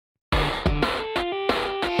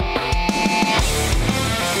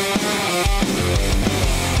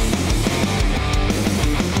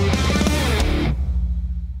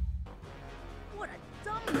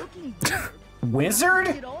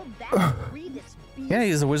wizard? Yeah,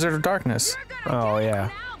 he's the Wizard of Darkness. Oh, yeah.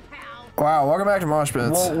 Wow, welcome back to Mosh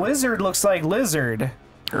Pits. Well, wizard looks like lizard.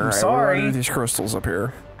 I'm Alright, sorry. what are these crystals up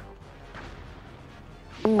here?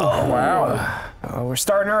 Ooh, oh, wow. Oh, we're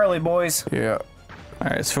starting early, boys. Yeah.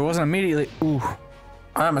 Alright, so if it wasn't immediately... Ooh.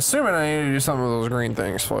 I'm assuming I need to do something with those green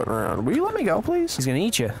things floating around. Will you let me go, please? He's gonna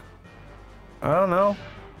eat you. I don't know.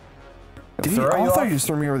 Did he? Oh, I thought you just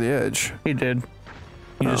threw me over the edge. He did.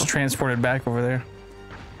 He just transported back over there.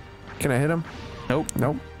 Can I hit him? Nope.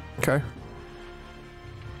 Nope. Okay.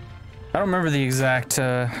 I don't remember the exact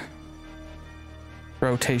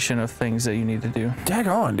rotation of things that you need to do.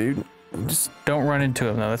 Daggone, dude. Just don't run into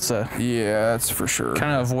him, though. That's yeah, that's for sure.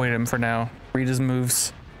 Kind of avoid him for now. Read his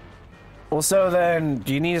moves. Well, so then,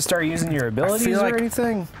 do you need to start using your abilities or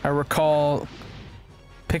anything? I recall,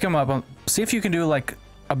 pick him up. See if you can do like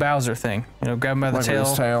a Bowser thing. You know, grab him by the tail.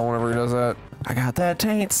 His tail whenever he does that. I got that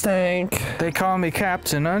taint stank. They call me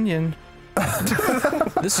Captain Onion.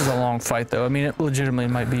 This is a long fight, though. I mean, it legitimately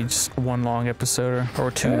might be just one long episode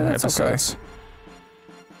or two episodes. Okay.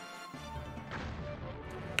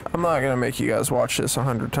 I'm not gonna make you guys watch this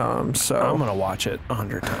 100 times, so I'm gonna watch it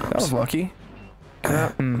 100 times. That was lucky.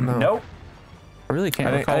 No. Nope. I really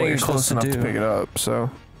can't recall what you're supposed to do. To pick it up, so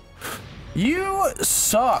you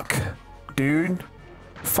suck, dude.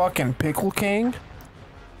 Fucking Pickle King.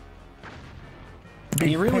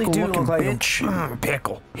 You really do look like a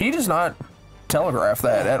pickle. He does not telegraph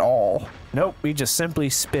that at all. Nope, we just simply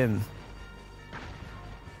spin.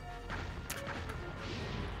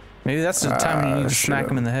 Maybe that's the time you need to smack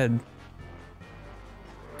him in the head.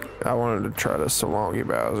 I wanted to try to Salongi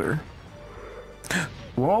Bowser.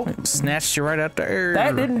 Whoa. It snatched you right out the air.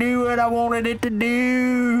 That didn't do what I wanted it to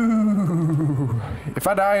do. If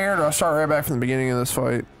I die here, do I start right back from the beginning of this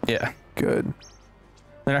fight? Yeah. Good.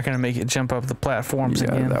 They're not going to make it jump up the platforms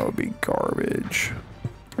again. That would be garbage.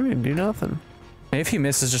 I didn't do nothing. Maybe if he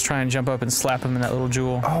misses, just try and jump up and slap him in that little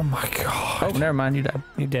jewel. Oh my god. Oh, never mind. You died.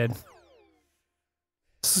 You did.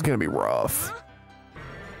 This is going to be rough.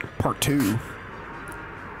 Part 2.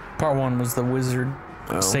 Part 1 was the wizard.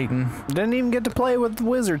 Satan. Didn't even get to play with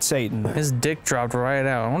Wizard Satan. His dick dropped right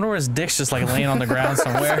out. I wonder where his dick's just like laying on the ground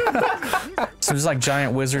somewhere. So just like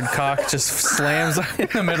giant wizard cock just slams in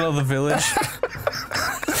the middle of the village.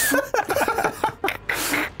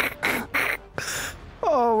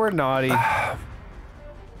 Oh, we're naughty. I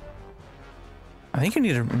think you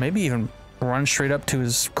need to maybe even run straight up to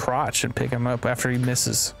his crotch and pick him up after he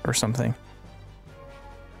misses or something.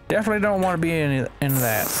 Definitely don't want to be in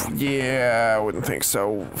that. Yeah, I wouldn't think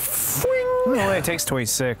so. Well, it takes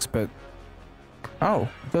 26, but... Oh,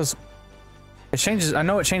 it changes. I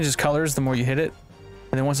know it changes colors the more you hit it.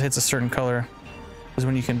 And then once it hits a certain color is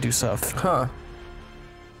when you can do stuff. Huh.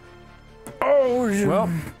 Oh,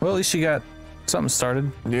 well, at least you got something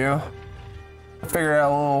started. Yeah. I figured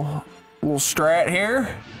out a little strat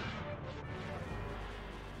here.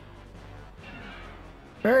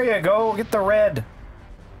 There you go, get the red.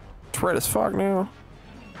 It's red as fuck now.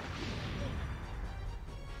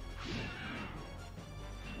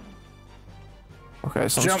 Okay,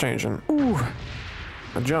 something's changing. Ooh.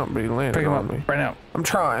 I jumped, but he landed on me. Right now. I'm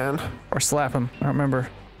trying. Or slap him. I don't remember.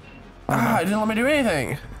 It didn't let me do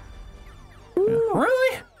anything. Ooh.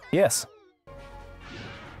 Really? Yes.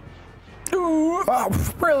 Ooh.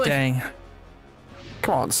 Oh, really? Dang.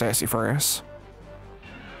 Come on, sassy Ferris.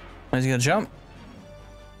 Is he gonna jump?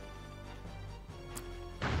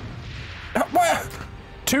 What?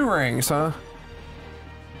 2 rings, huh?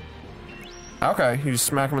 Okay, you just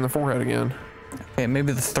smack him in the forehead again. Okay,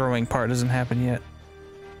 maybe the throwing part doesn't happen yet.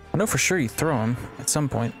 I know for sure you throw him at some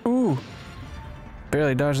point. Ooh.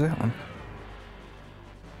 Barely dodged that one.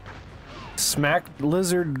 Smack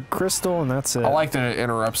lizard crystal, and that's it. I like that it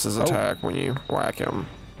interrupts his attack when you whack him.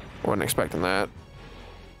 Wasn't expecting that.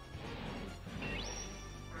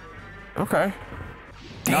 Okay.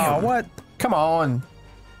 Damn. Oh, what? Come on.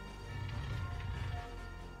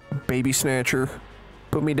 Baby snatcher.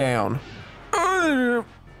 Put me down.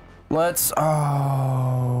 Let's... Alright,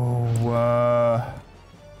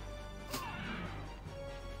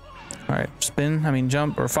 spin,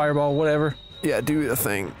 jump or fireball, whatever. Yeah, do the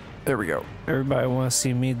thing. There we go. Everybody wants to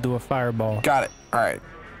see me do a fireball. Got it. Alright.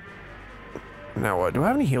 Now what? Do I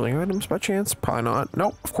have any healing items by chance? Probably not.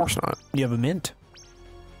 Nope, of course not. You have a mint.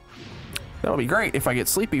 That'll be great if I get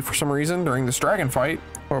sleepy for some reason during this dragon fight.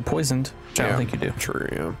 Or poisoned, which I don't think you do. True,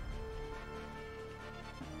 yeah.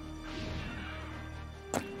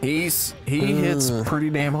 He hits pretty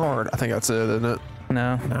damn hard. I think that's it, isn't it?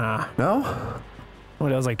 No. Nah. No? Well,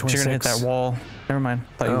 that was like 26. You're gonna hit that wall. Never mind.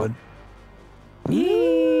 Thought you would.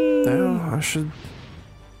 No, I should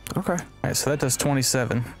Okay. Alright, so that does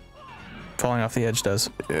 27. Falling off the edge does.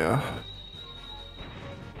 Yeah.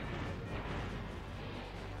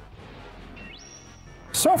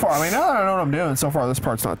 So far, I mean, now that I know what I'm doing, so far this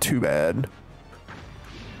part's not too bad.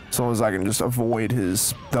 As long as I can just avoid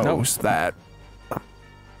his that.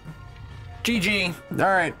 GG. All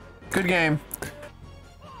right, good game.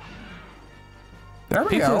 There we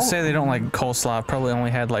People go. that say they don't like coleslaw probably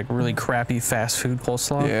only had like really crappy fast food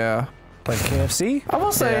coleslaw. Yeah. Like KFC? I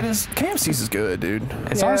will say it is. KFC's is good, dude.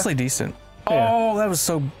 It's honestly decent. Yeah. Oh, that was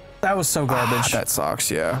so garbage. That sucks.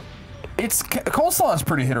 Yeah. It's coleslaw is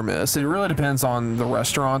pretty hit or miss. It really depends on the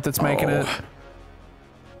restaurant that's making it.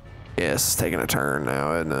 Yeah, it's taking a turn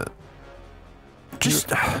now, isn't it?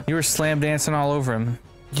 Just you were slam dancing all over him.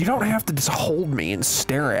 you don't have to just hold me and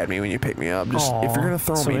stare at me when you pick me up. Just if you're gonna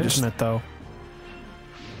throw so me, just intimate though.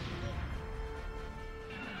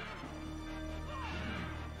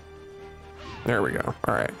 there we go.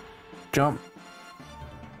 All right, jump.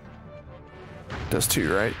 Does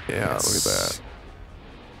 2, right? Yeah, Yes. look at that.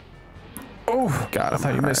 Oh, Got him. I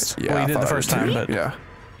thought you All missed. right. Yeah, Well, you I did the thought I first did time, too. but yeah.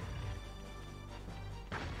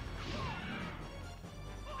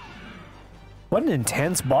 What an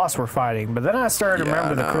intense boss we're fighting. But then I started to Yeah,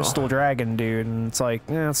 remember I the know. Crystal Dragon dude, and it's like,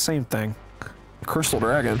 yeah, it's the same thing. Crystal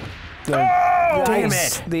Dragon. The, Oh, the damn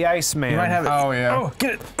ice, it. the Iceman. you might have it. Oh yeah. Oh,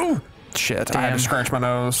 get it. Ooh. Shit. I had Damn. to scratch my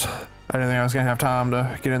nose. I didn't think I was gonna have time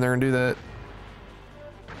to get in there and do that.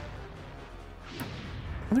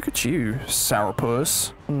 Look at you,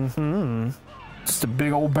 sourpuss. Mm-hmm. Just a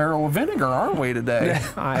big old barrel of vinegar, aren't we today?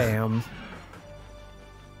 I am.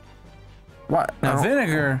 What? I Now don't-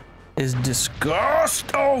 vinegar is disgust.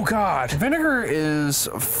 Oh God. Vinegar is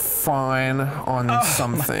fine on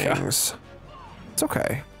some things. It's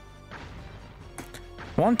okay.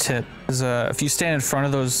 One tip is if you stand in front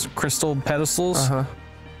of those crystal pedestals,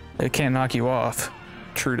 it can't knock you off.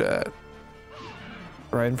 True that.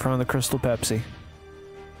 Right in front of the Crystal Pepsi.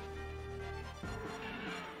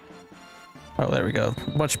 Oh, there we go.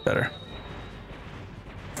 Much better.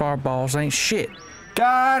 Fireballs ain't shit.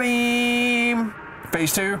 Got him.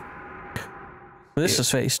 Phase 2. This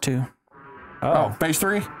is phase 2. Oh, phase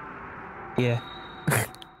 3. Yeah.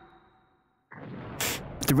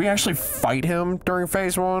 Did we actually fight him during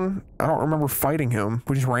phase 1? I don't remember fighting him.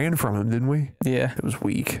 We just ran from him, didn't we? Yeah. It was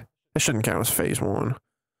weak. It shouldn't count as phase 1.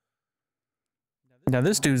 Now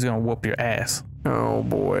this dude's gonna whoop your ass. Oh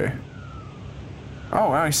boy.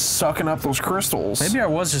 Oh, now he's sucking up those crystals. Maybe I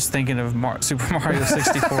was just thinking of Super Mario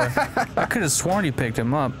 64. I could have sworn you picked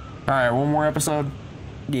him up. All right, one more episode.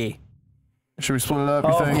 Yeah. Should we split it up?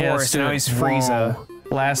 You Oh, of think? Yeah, course. let's do Now it. he's Frieza.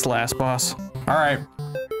 Whoa. Last boss. All right.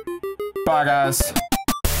 Bye, guys.